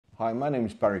Hi, my name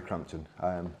is Barry Crampton.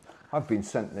 I've been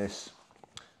sent this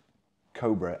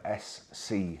Cobra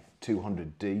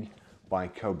SC200D by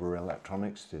Cobra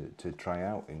Electronics to try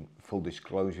out. In full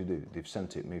disclosure, they've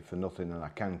sent it me for nothing and I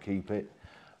can keep it.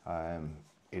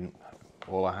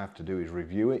 All I have to do is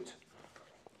review it.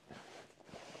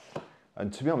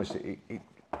 And to be honest, it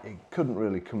couldn't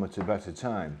really come at a better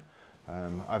time.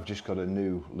 I've just got a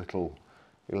new little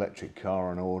electric car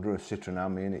on order, a Citroen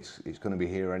Ami, and it's going to be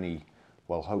here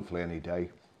hopefully any day.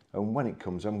 And when it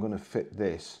comes, I'm going to fit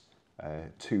this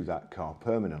to that car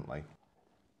permanently.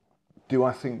 Do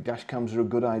I think dash cams are a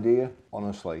good idea?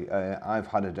 Honestly, I've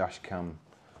had a dash cam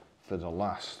for the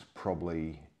last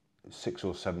probably 6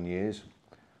 or 7 years.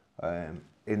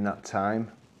 In that time,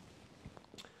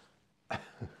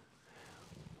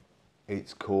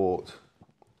 it's caught.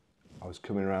 I was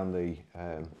coming around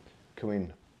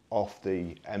coming off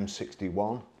the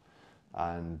M61,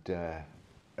 and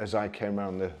as I came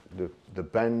around the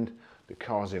bend, the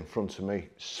cars in front of me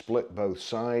split both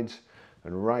sides,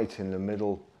 and right in the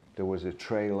middle there was a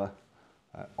trailer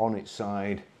on its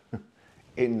side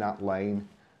in that lane.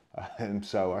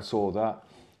 So I saw that.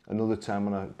 Another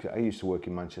time when I used to work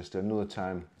in Manchester, another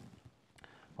time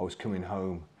I was coming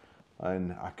home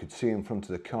and I could see in front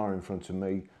of the car in front of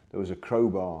me there was a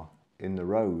crowbar in the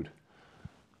road.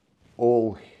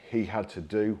 All he had to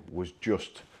do was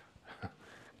just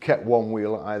kept one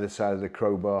wheel at either side of the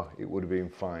crowbar, it would have been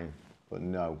fine. But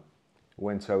no,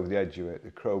 went over the edge of it. The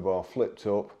crowbar flipped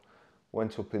up,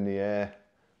 went up in the air,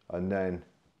 and then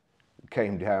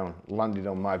came down, landed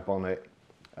on my bonnet,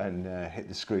 and hit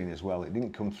the screen as well. It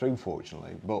didn't come through,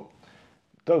 fortunately. But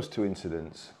those two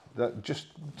incidents, that just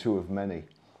two of many.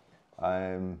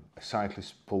 A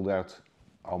cyclist pulled out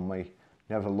on me,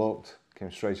 never looked,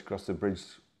 came straight across the bridge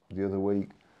the other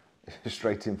week,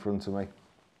 straight in front of me.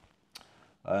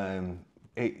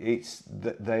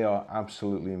 They are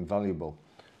absolutely invaluable.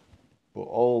 But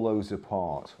all those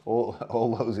apart,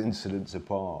 all those incidents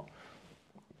apart,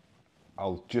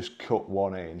 I'll just cut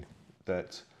one in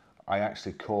that I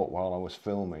actually caught while I was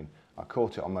filming. I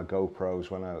caught it on my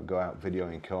GoPros when I go out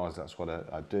videoing cars. That's what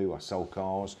I do. I sell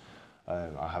cars.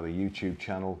 I have a YouTube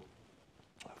channel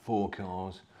for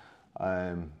cars,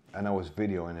 and I was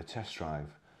videoing a test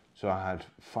drive. So I had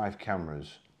 5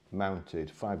 cameras mounted,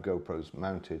 5 GoPros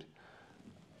mounted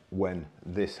when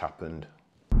this happened.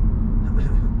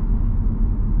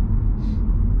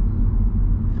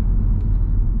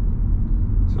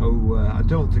 So I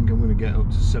don't think I'm going to get up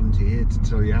to 70 here to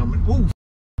tell you how many. Oh!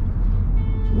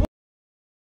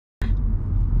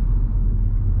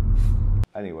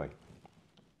 Anyway,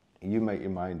 you make your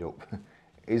mind up.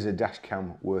 Is a dash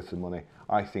cam worth the money?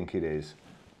 I think it is.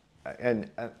 And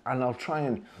I'll try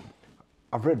and,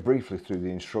 I've read briefly through the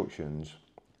instructions.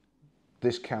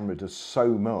 This camera does so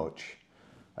much,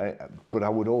 but I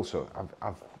would also,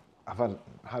 I've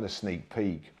had a sneak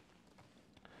peek.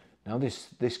 Now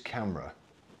this camera,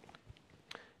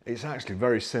 it's actually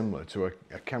very similar to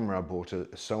a camera I bought, a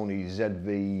Sony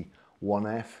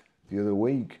ZV-1F the other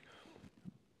week,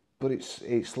 but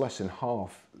it's less than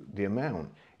half the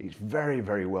amount. It's very,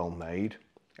 very well made.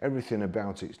 Everything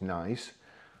about it's nice.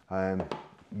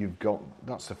 You've got,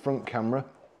 that's the front camera,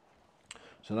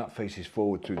 so that faces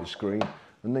forward through the screen,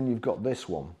 and then you've got this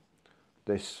one.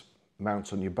 This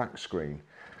mounts on your back screen.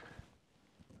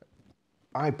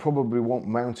 I probably won't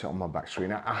mount it on my back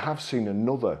screen. I have seen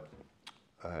another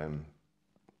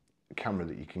camera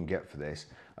that you can get for this,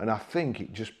 and I think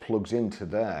it just plugs into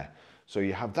there. So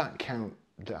you have that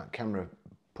camera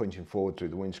pointing forward through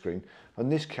the windscreen,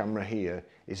 and this camera here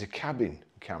is a cabin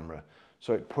camera,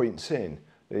 so it points in.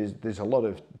 There's a lot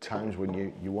of times when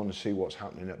you want to see what's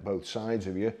happening at both sides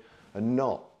of you, and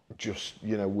not just,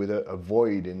 you know, with a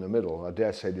void in the middle. I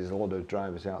dare say there's a lot of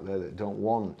drivers out there that don't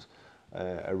want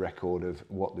a record of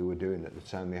what they were doing at the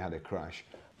time they had a crash.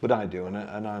 But I do, and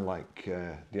I like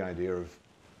the idea of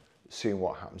seeing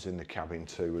what happens in the cabin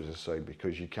too, as I say,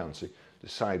 because you can see the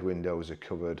side windows are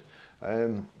covered.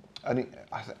 And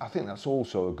I think that's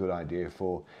also a good idea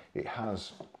for, it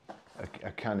has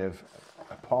a kind of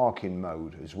a parking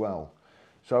mode as well.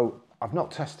 So I've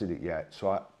not tested it yet,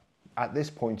 so at this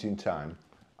point in time,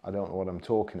 I don't know what I'm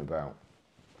talking about.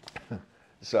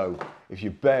 So if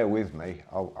you bear with me,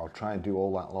 I'll try and do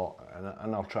all that lot,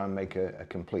 and I'll try and make a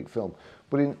complete film.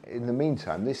 But in the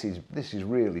meantime, this is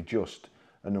really just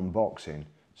an unboxing.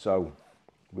 So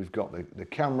we've got the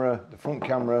camera, the front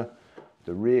camera,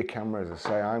 the rear camera. As I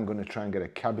say, I'm going to try and get a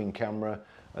cabin camera,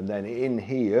 and then in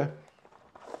here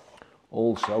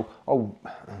also,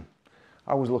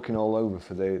 I was looking all over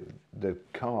for the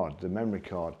card, the memory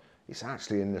card. It's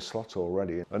actually in the slot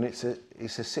already, and it's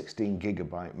a 16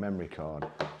 gigabyte memory card.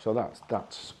 So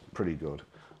that's pretty good.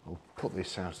 I'll put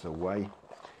this out of the way.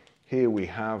 Here we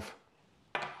have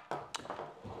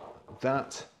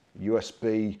that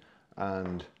USB,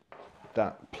 and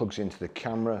that plugs into the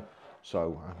camera.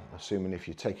 So I'm assuming if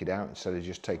you take it out, instead of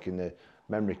just taking the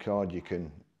memory card, you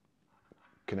can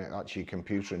connect that to your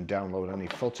computer and download any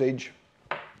footage.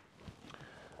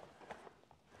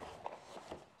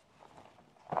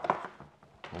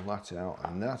 Pull that out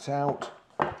and that out,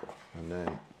 and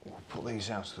then we'll put these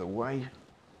out of the way.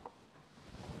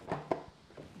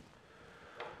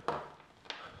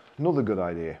 Another good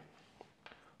idea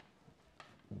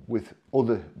with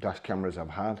other dash cameras I've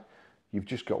had, you've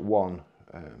just got one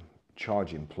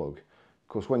charging plug. Of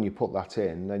course, when you put that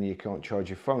in, then you can't charge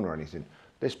your phone or anything.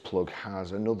 This plug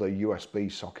has another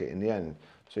USB socket in the end,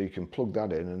 so you can plug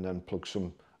that in and then plug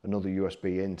another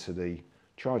USB into the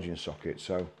charging socket.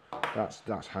 So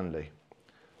that's handy.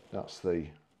 That's the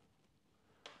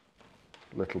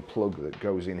little plug that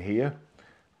goes in here,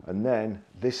 and then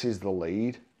this is the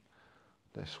lead.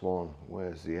 This one,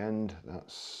 where's the end?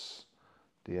 That's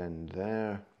the end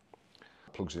there.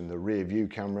 Plugs in the rear view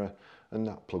camera, and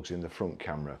that plugs in the front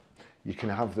camera. You can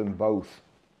have them both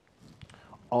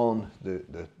on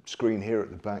the screen here at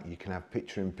the back. You can have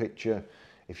picture in picture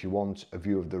if you want a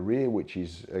view of the rear, which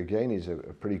is again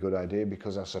a pretty good idea,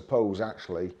 because I suppose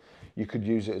actually you could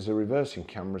use it as a reversing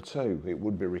camera too. It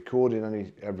would be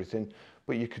recording everything,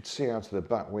 but you could see out of the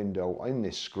back window in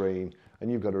this screen,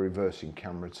 and you've got a reversing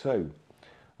camera too.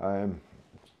 A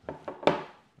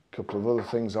couple of other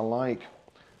things I like.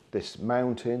 This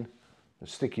mounting, the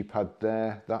sticky pad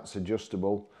there, that's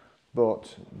adjustable,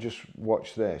 but just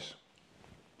watch this.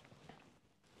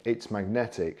 It's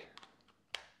magnetic,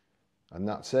 and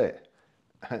that's it.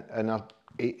 And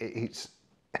it's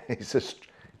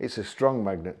a strong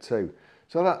magnet too.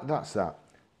 So that's that.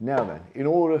 Now then, in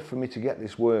order for me to get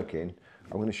this working,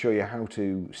 I'm going to show you how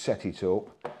to set it up.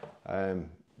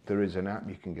 There is an app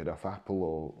you can get off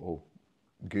Apple or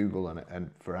Google and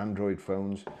for Android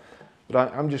phones.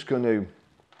 But I'm just going to,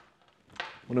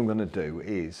 what I'm going to do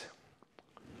is,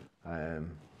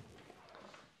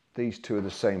 these two are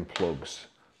the same plugs.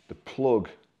 The plug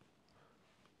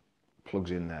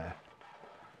plugs in there.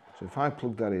 So if I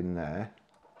plug that in there,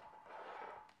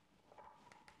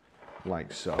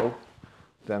 like so,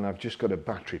 then I've just got a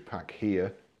battery pack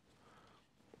here.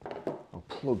 I'll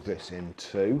plug this in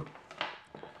too,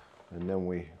 and then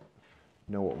we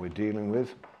know what we're dealing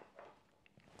with.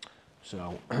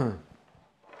 So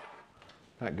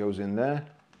that goes in there,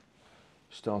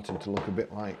 starting to look a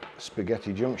bit like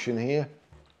spaghetti junction here.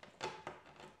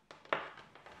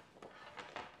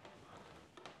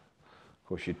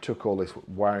 Of course, you took all this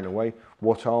wiring away.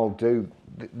 What I'll do,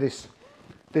 this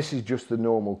is just the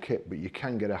normal kit, but you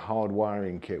can get a hard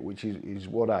wiring kit, which is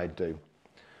what I do.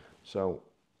 So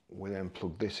we then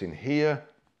plug this in here,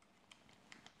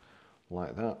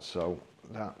 like that. So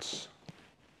that's,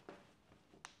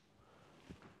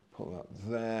 put that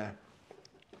there.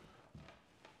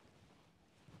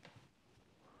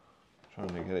 Trying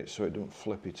to get it so it don't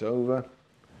flip it over.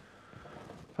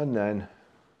 And then,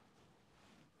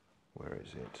 where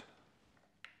is it?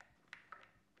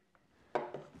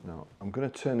 Now, I'm going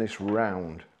to turn this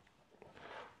round.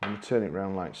 I'm going to turn it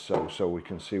round like so, so we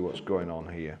can see what's going on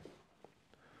here.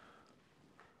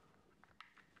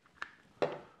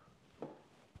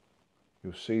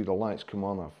 You'll see the lights come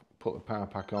on. I've put the power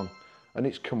pack on, and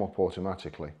it's come up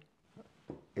automatically.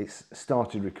 It's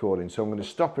started recording, so I'm going to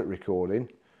stop it recording.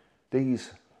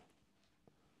 These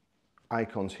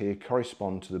icons here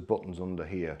correspond to the buttons under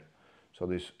here. So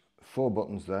there's 4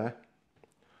 buttons there.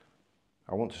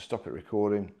 I want to stop it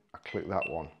recording, I click that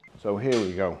one. So here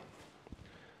we go.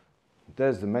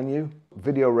 There's the menu,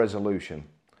 video resolution.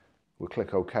 We'll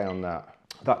click OK on that.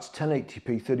 That's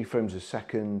 1080p 30 frames a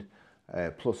second,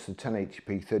 plus the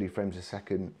 1080p 30 frames a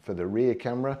second for the rear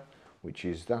camera, which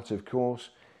is that of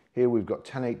course. Here we've got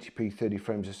 1080p 30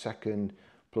 frames a second,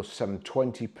 plus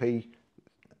 720p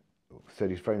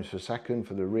 30 frames per second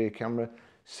for the rear camera,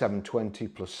 720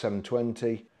 plus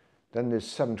 720. Then there's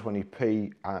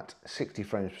 720p at 60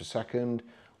 frames per second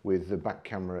with the back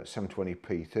camera at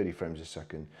 720p 30 frames a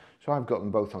second. So I've got them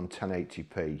both on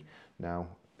 1080p. Now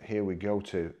here we go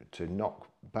to knock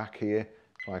back here.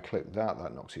 If I click that,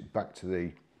 that knocks it back to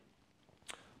the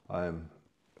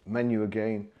menu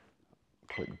again.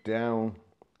 Click down,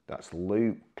 that's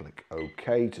loop, click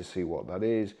OK to see what that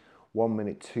is. 1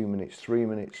 minute, 2 minutes, 3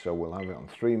 minutes, so we'll have it on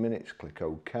 3 minutes, click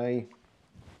OK.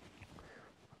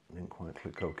 Didn't quite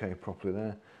click OK properly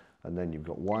there. And then you've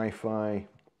got Wi-Fi,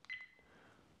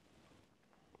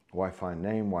 Wi-Fi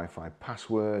name, Wi-Fi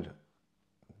password.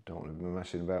 Don't want to be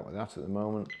messing about with that at the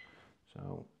moment.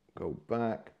 So go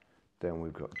back. Then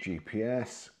we've got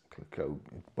GPS. Click OK.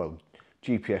 Well,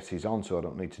 GPS is on, so I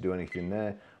don't need to do anything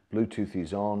there. Bluetooth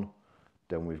is on.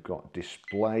 Then we've got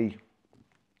display.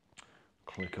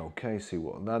 Click OK, see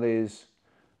what that is.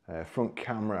 Front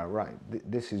camera, right,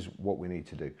 this is what we need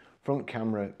to do. Front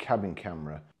camera, cabin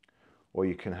camera, or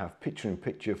you can have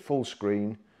picture-in-picture, full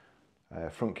screen,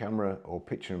 front camera, or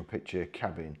picture-in-picture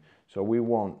cabin. So we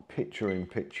want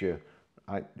picture-in-picture.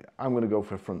 I'm going to go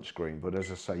for a front screen, but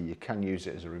as I say, you can use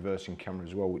it as a reversing camera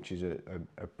as well, which is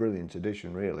a brilliant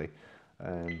addition, really,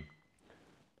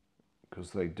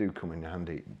 because they do come in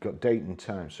handy. Got date and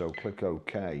time, so click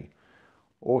OK.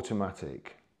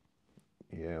 Automatic.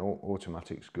 Yeah,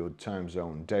 automatic's good. Time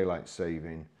zone, daylight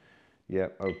saving.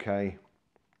 Yep, okay.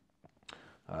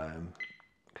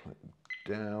 Click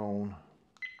down.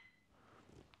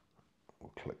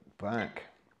 We'll click back.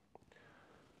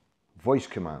 Voice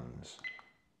commands.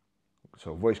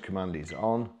 So voice command is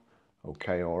on,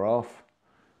 okay or off.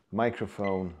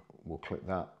 Microphone, we'll click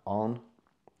that on.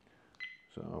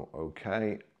 So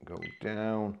okay, go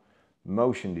down.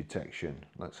 Motion detection,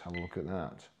 let's have a look at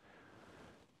that.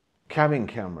 Cabin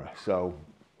camera, so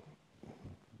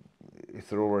if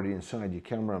they're already inside your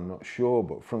camera, I'm not sure,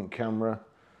 but front camera,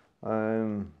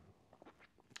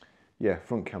 yeah,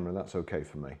 front camera, that's okay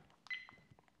for me.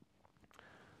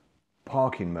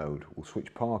 Parking mode, we'll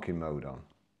switch parking mode on.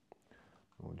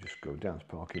 We'll just go down to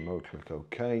parking mode, click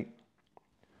OK.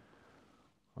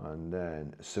 And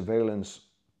then surveillance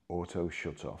auto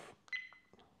shut off.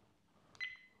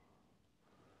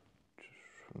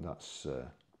 That's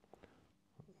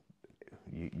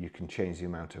you can change the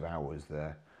amount of hours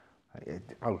there.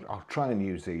 I'll try and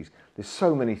use these. There's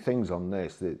so many things on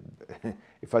this that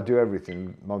if I do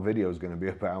everything, my video is going to be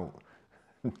about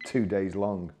 2 days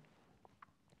long.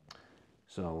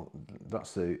 So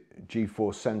that's the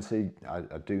G4 sensor.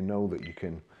 I do know that you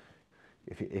can,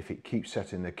 if it keeps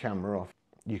setting the camera off,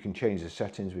 you can change the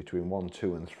settings between 1,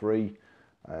 2 and 3,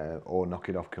 or knock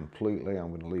it off completely. I'm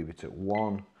going to leave it at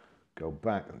 1. Go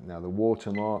back. Now the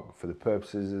watermark, for the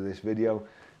purposes of this video,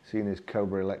 seeing as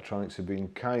Cobra Electronics have been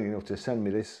kind enough to send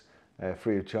me this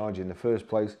free of charge in the first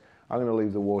place, I'm going to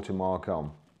leave the watermark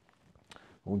on.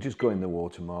 We'll just go in the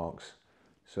watermarks.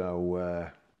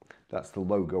 So that's the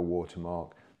logo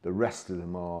watermark. The rest of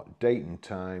them are date and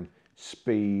time,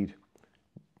 speed,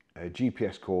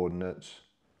 GPS coordinates,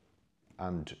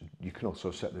 and you can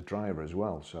also set the driver as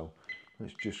well. So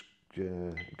let's just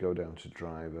go down to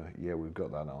driver. Yeah, we've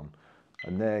got that on.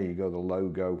 And there you go, the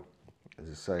logo. As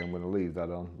I say, I'm going to leave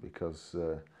that on because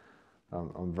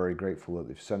I'm very grateful that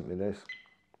they've sent me this.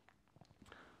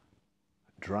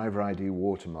 Driver ID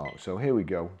watermark. So here we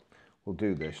go. We'll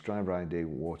do this. Driver ID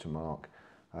watermark.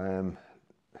 You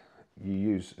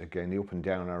use, again, the up and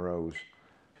down arrows.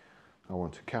 I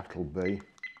want a capital B.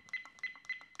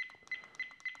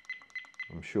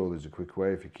 I'm sure there's a quick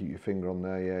way. If you keep your finger on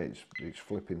there, yeah, it's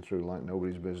flipping through like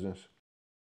nobody's business.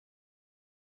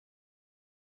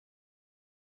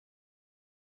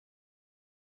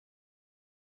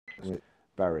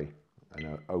 Barry,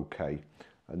 and OK.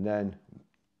 And then,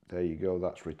 there you go,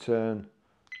 that's return.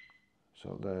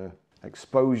 So there,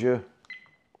 exposure.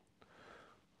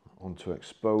 Onto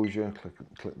exposure,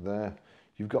 click there.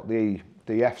 You've got the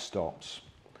f-stops,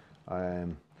 -1/3,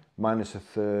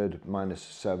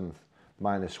 -1/7,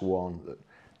 -1.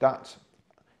 That,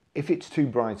 if it's too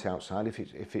bright outside, if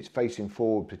it's facing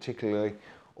forward particularly,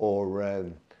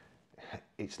 or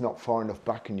it's not far enough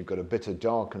back and you've got a bit of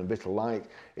dark and a bit of light,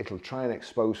 it'll try and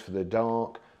expose for the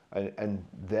dark, and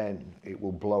then it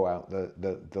will blow out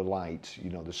the light, you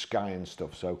know, the sky and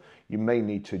stuff. So you may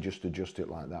need to just adjust it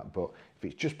like that, but if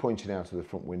it's just pointing out of the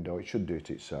front window, it should do it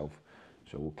itself.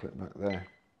 So we'll click back there.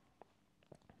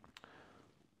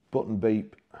 Button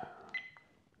beep,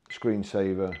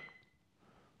 screensaver,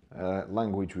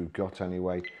 language we've got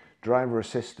anyway. Driver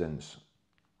assistance,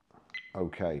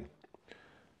 okay.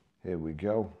 Here we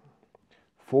go.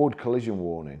 Forward collision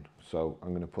warning, so I'm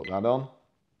going to put that on.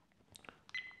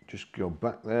 Just go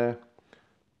back there.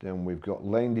 Then we've got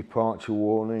lane departure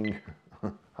warning.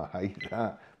 I hate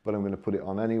that, but I'm going to put it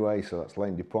on anyway, so that's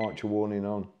lane departure warning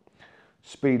on.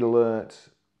 Speed alert.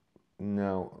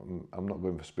 No, I'm not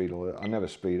going for speed alert. I never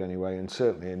speed anyway, and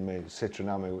certainly in my Citroen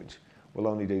Ami, which will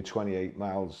only do 28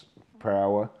 miles per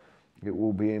hour, it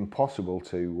will be impossible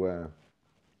to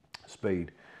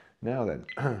speed. Now then,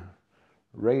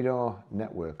 radar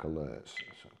network alerts.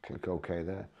 So click OK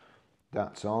there.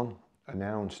 That's on.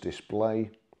 Announce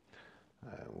display.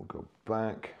 We'll go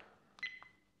back.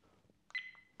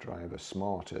 Driver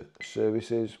smarter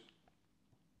services.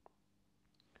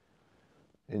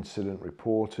 Incident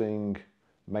reporting.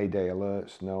 Mayday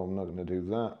alerts. No, I'm not going to do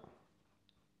that.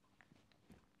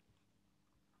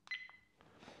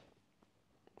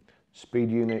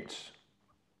 speed units.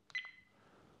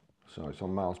 So it's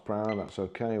on miles per hour, that's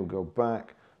okay. We'll go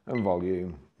back, and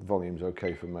volume's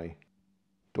okay for me.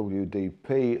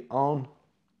 WDP on.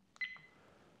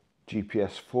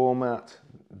 GPS format,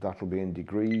 that'll be in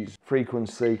degrees.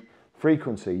 Frequency,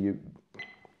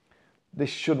 this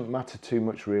shouldn't matter too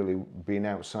much really being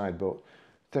outside, but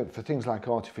for things like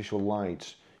artificial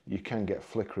lights, you can get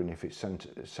flickering if it's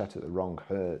set at the wrong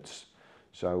hertz.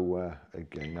 So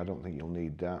again, I don't think you'll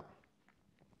need that.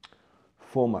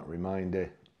 Format reminder,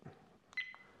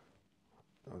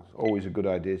 it's always a good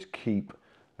idea to keep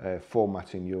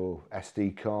formatting your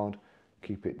SD card.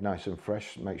 Keep it nice and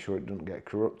fresh, make sure it doesn't get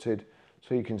corrupted.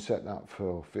 So you can set that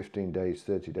for 15 days,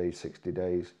 30 days, 60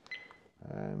 days.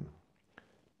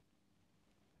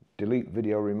 Delete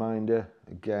video reminder,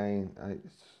 again,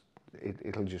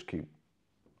 it'll just keep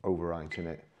overwriting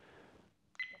it.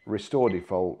 Restore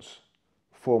defaults,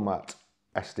 format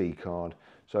SD card.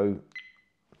 So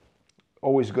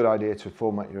always a good idea to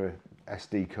format your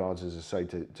SD cards, as I say,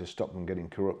 to stop them getting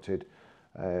corrupted.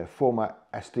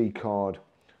 Format SD card,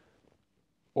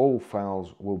 all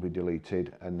files will be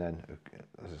deleted, and then,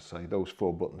 as I say, those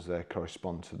 4 buttons there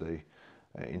correspond to the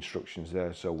instructions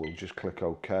there, so we'll just click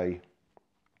OK.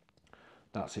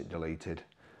 That's it deleted.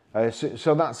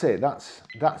 So that's it, that's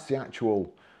the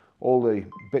actual, all the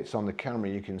bits on the camera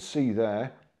you can see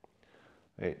there.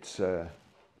 It's,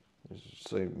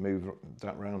 say, move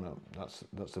that round up,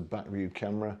 that's the back view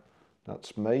camera,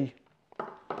 that's me.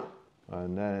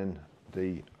 And then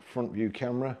the front view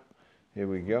camera, here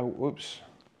we go, whoops.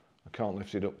 I can't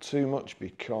lift it up too much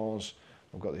because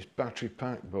I've got this battery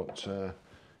pack, but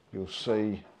you'll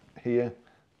see here,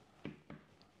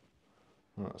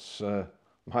 that's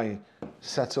my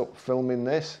setup filming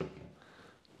this.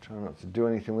 Try not to do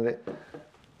anything with it.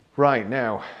 Right,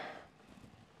 now,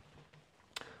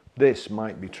 this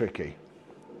might be tricky.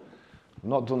 I've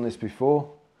not done this before,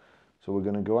 so we're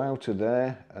going to go out of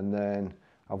there, and then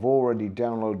I've already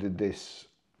downloaded this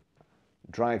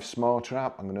Drive Smarter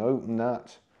app. I'm going to open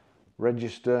that.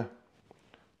 Register,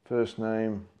 first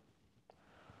name,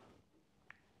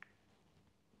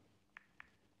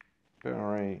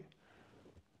 Barry,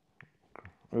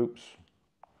 oops,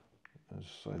 as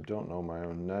I don't know my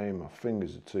own name, my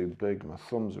fingers are too big, my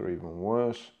thumbs are even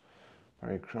worse.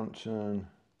 Barry Crampton,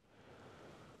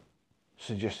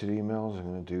 suggested emails, I'm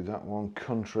going to do that one.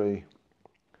 Country,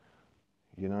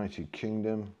 United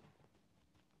Kingdom.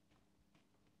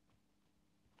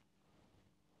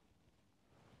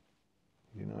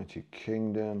 United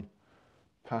Kingdom,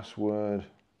 password,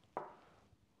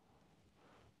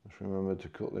 just remember to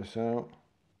cut this out.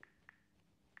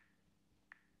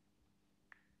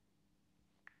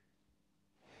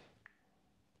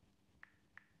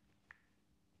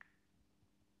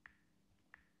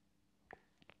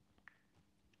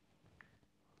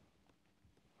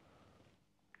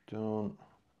 Done,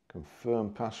 confirm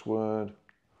password.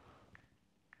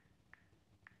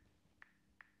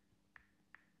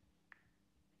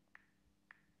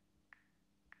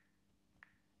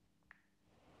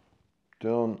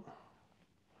 Done.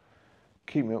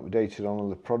 Keep me updated on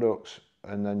other products,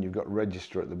 and then you've got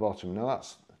register at the bottom. Now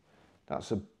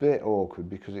that's a bit awkward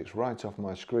because it's right off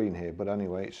my screen here, but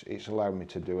anyway, it's allowed me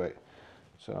to do it.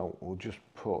 So we'll just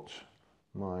put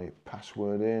my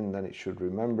password in, then it should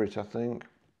remember it, I think.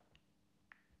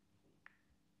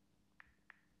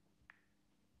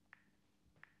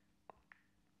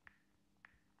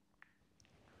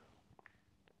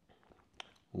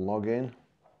 Log in.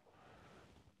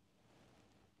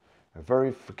 A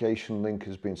verification link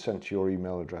has been sent to your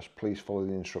email address. Please follow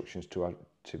the instructions to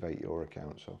activate your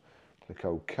account. So click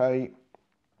OK.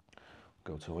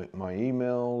 Go to my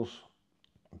emails,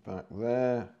 back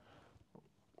there,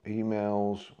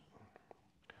 emails,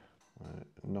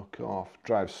 knock off,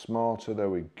 Drive Smarter, there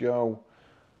we go.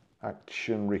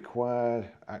 Action required,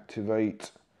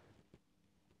 activate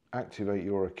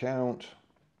your account.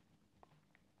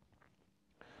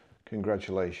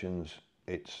 Congratulations,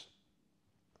 it's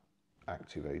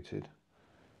activated.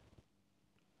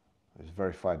 It's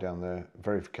verified down there,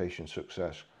 verification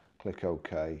success. Click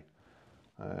OK.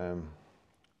 I'm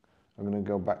going to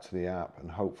go back to the app, and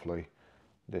hopefully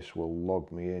this will log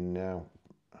me in now.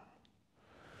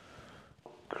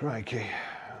 Crikey.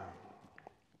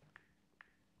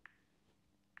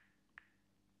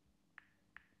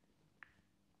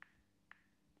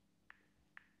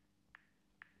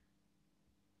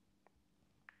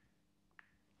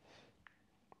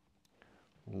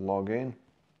 Log in.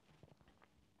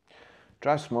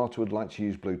 Drive Smarter would like to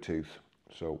use Bluetooth.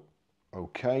 So,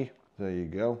 okay, there you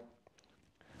go.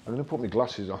 I'm going to put my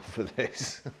glasses on for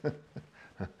this.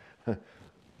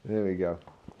 There we go.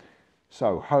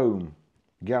 So home,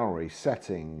 gallery,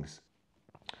 settings.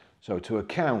 So to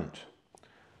account,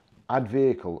 add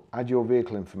vehicle, add your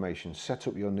vehicle information, set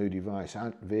up your new device,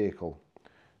 add vehicle,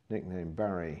 nickname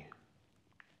Barry.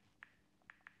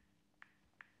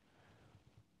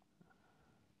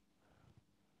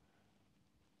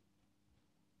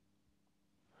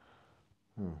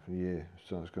 For year,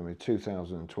 so it's going to be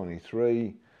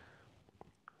 2023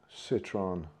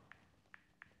 Citroen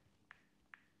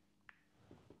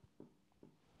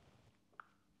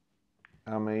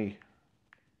Ami,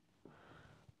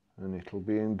 and it'll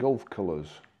be in Gulf colours.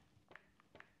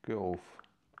 Gulf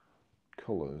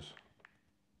colours.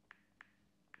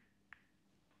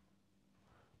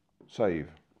 Save.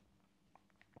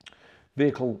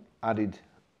 Vehicle added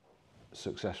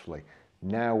successfully.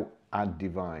 Now add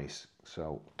device.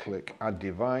 So click add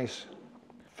device.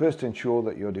 First ensure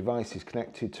that your device is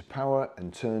connected to power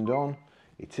and turned on.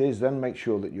 It is. Then make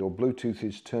sure that your Bluetooth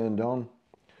is turned on.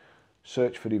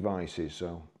 Search for devices.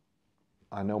 So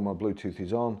I know my Bluetooth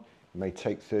is on. It may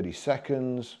take 30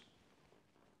 seconds.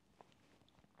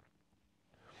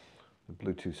 The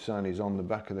Bluetooth sign is on the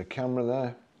back of the camera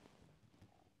there.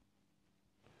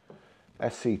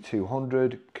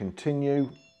 SC200,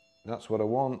 continue. That's what I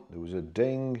want. There was a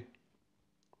ding.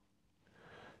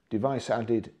 Device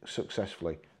added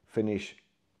successfully. Finish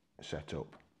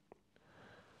setup.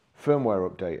 Firmware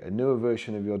update. A newer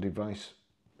version of your device,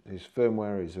 this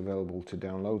firmware is available to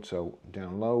download, so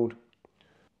download.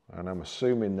 And I'm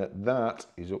assuming that that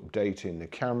is updating the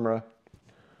camera.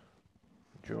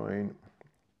 Join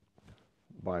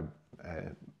by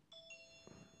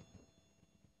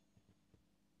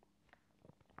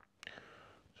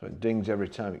so it dings every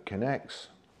time it connects.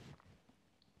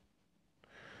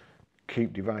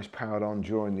 Keep device powered on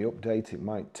during the update. It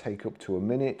might take up to a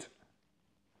minute.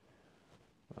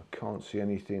 I can't see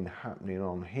anything happening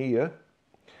on here.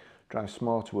 Drive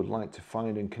Smarter would like to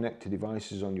find and connect to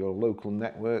devices on your local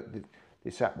network.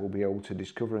 This app will be able to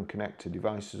discover and connect to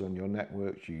devices on your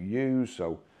networks you use.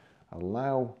 So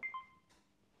allow.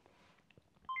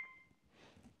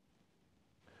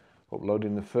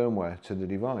 Uploading the firmware to the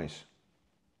device.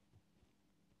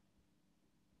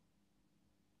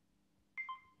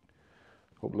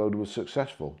 Upload was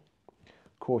successful.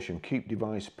 Caution, keep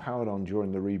device powered on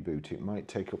during the reboot. It might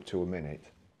take up to a minute.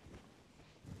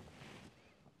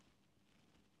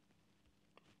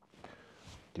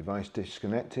 Device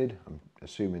disconnected. I'm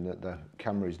assuming that the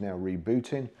camera is now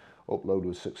rebooting. Upload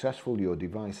was successful. Your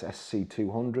device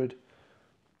SC200.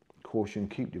 Caution,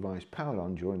 keep device powered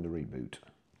on during the reboot.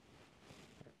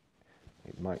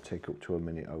 It might take up to a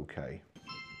minute, okay.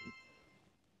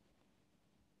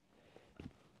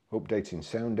 Updating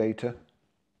sound data.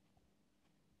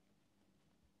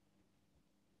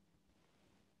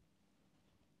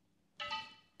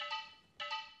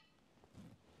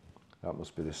 That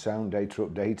must be the sound data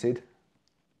updated.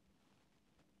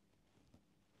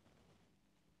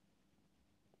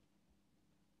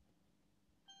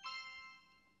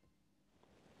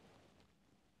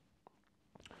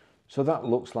 So that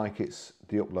looks like it's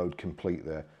the upload complete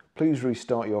there. Please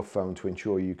restart your phone to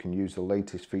ensure you can use the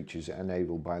latest features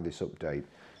enabled by this update.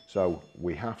 So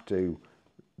we have to,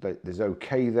 there's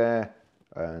OK there,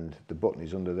 and the button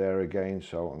is under there again,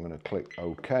 so I'm going to click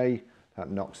OK. That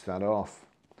knocks that off.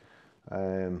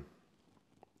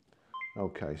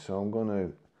 Okay, so I'm going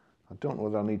to, I don't know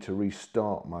whether I need to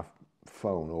restart my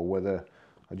phone or whether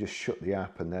I just shut the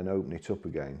app and then open it up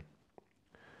again.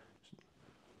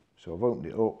 So I've opened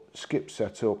it up, skip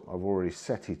setup, I've already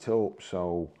set it up,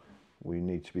 so we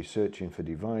need to be searching for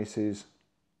devices.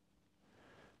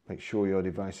 Make sure your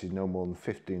device is no more than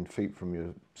 15 feet from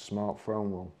your smartphone.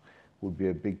 Well, would be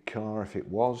a big car if it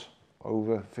was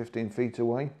over 15 feet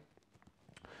away.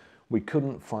 We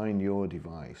couldn't find your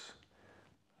device.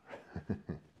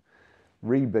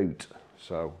 Reboot.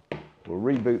 So we'll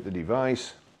reboot the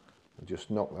device. We'll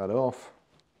just knock that off.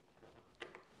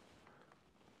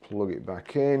 Plug it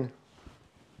back in.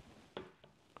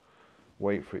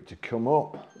 Wait for it to come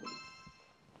up.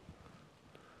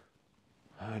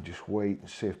 Just wait and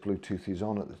see if Bluetooth is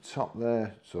on at the top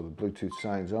there. So the Bluetooth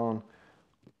sign's on.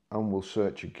 And we'll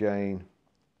search again.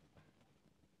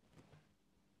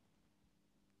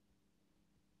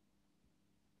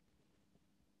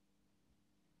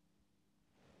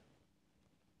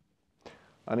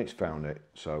 And it's found it.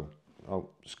 So I'll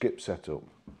skip setup.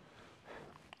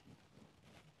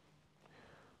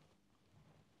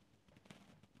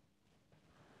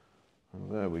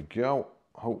 And there we go,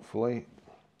 hopefully.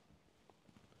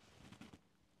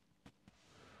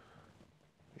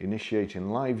 Initiating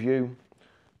live view.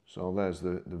 So there's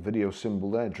the video symbol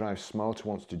there. Drive Smarter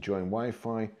wants to join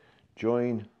Wi-Fi.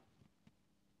 Join.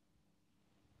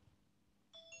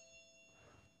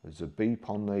 There's a beep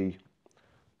on the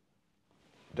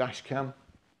dash cam.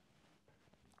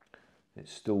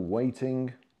 It's still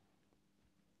waiting.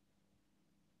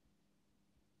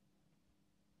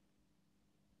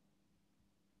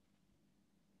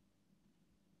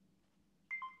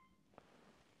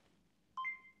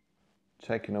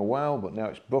 Taking a while, but now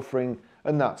it's buffering,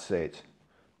 and that's it.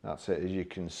 That's it, as you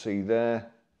can see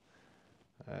there.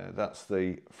 That's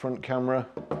the front camera,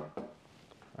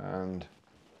 and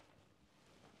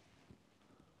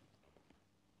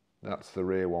that's the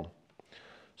rear one.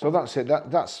 So that's it.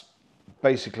 That's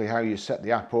basically how you set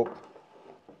the app up.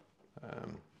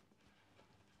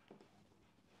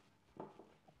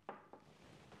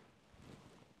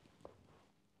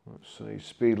 Let's see,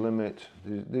 speed limit.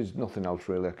 There's nothing else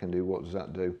really I can do. What does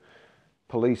that do?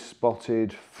 Police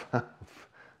spotted.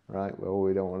 Right, well,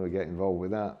 we don't want to get involved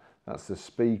with that. That's the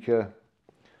speaker.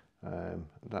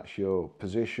 That's your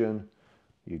position,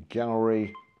 your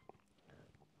gallery.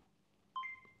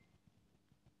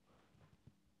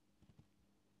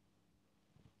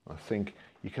 I think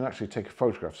you can actually take a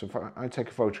photograph. So if I take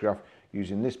a photograph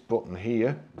using this button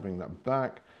here, bring that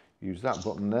back, use that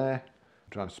button there.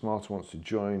 Drive Smarter wants to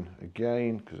join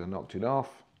again because I knocked it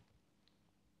off.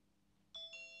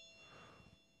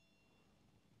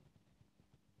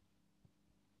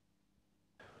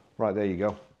 Right, there you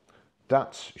go.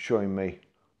 That's showing me,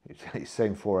 it's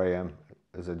saying 4 AM,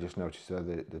 as I just noticed there,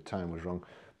 the time was wrong.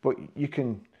 But you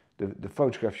can, the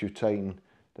photographs you've taken,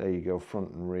 there you go, front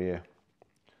and rear.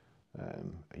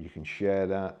 You can share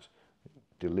that,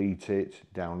 delete it,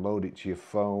 download it to your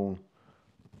phone,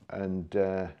 and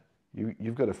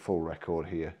you've got a full record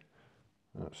here.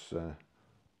 That's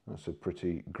a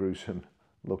pretty gruesome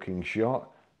looking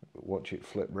shot. Watch it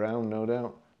flip round, no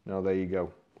doubt. Now there you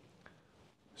go.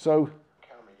 So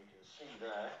camera, you can see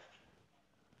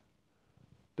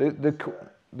there.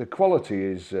 The quality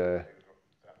is. That's the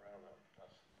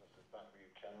back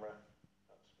view camera.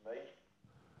 That's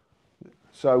me.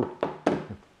 So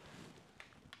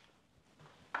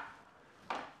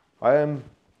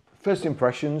first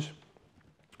impressions.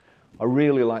 I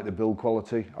really like the build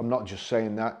quality. I'm not just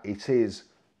saying that. It is.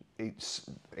 It's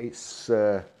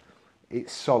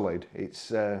solid.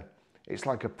 It's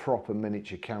like a proper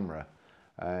miniature camera.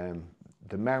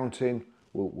 The mounting,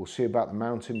 we'll see about the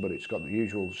mounting, but it's got the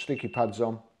usual sticky pads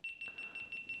on.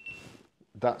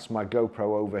 That's my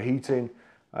GoPro overheating,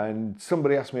 and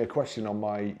somebody asked me a question on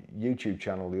my YouTube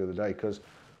channel the other day, because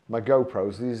my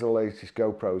GoPros, these are the latest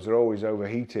GoPros, are always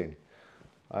overheating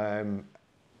and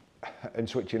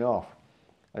switching off.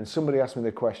 And somebody asked me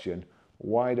the question,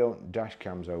 why don't dash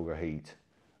cams overheat?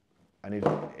 And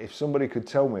if somebody could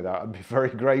tell me that, I'd be very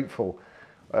grateful.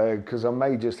 Because I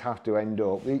may just have to end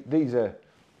up, these are,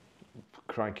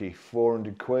 crikey,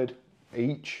 400 quid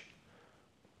each.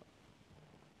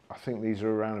 I think these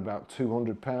are around about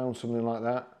 £200, something like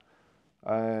that.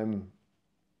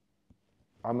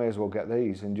 I may as well get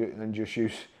these and just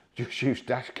use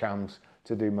dash cams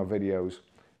to do my videos,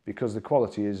 because the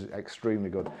quality is extremely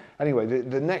good. Anyway,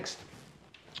 the next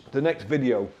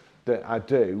video that I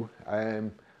do,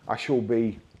 I shall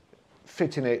be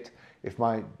fitting it.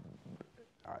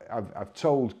 I've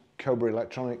told Cobra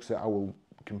Electronics that I will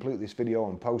complete this video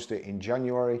and post it in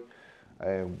January.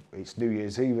 It's New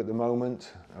Year's Eve at the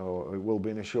moment, or it will be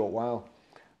in a short while.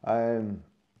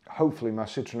 Hopefully my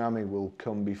Citroen will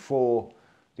come before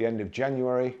the end of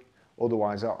January.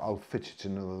 Otherwise I'll fit it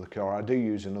in another car. I do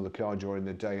use another car during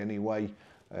the day anyway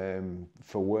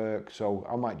for work, so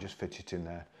I might just fit it in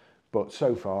there. But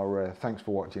so far, thanks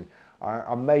for watching.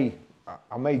 I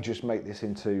may just make this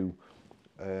into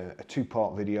a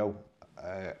two-part video.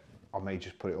 I may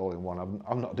just put it all in one.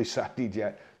 I'm not decided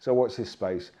yet, so watch this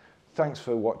space. Thanks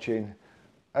for watching.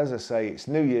 As I say, it's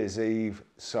New Year's Eve,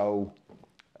 so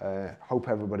hope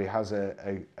everybody has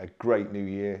a great New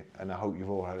Year, and I hope you've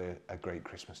all had a great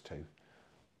Christmas too.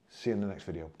 See you in the next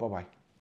video. Bye-bye.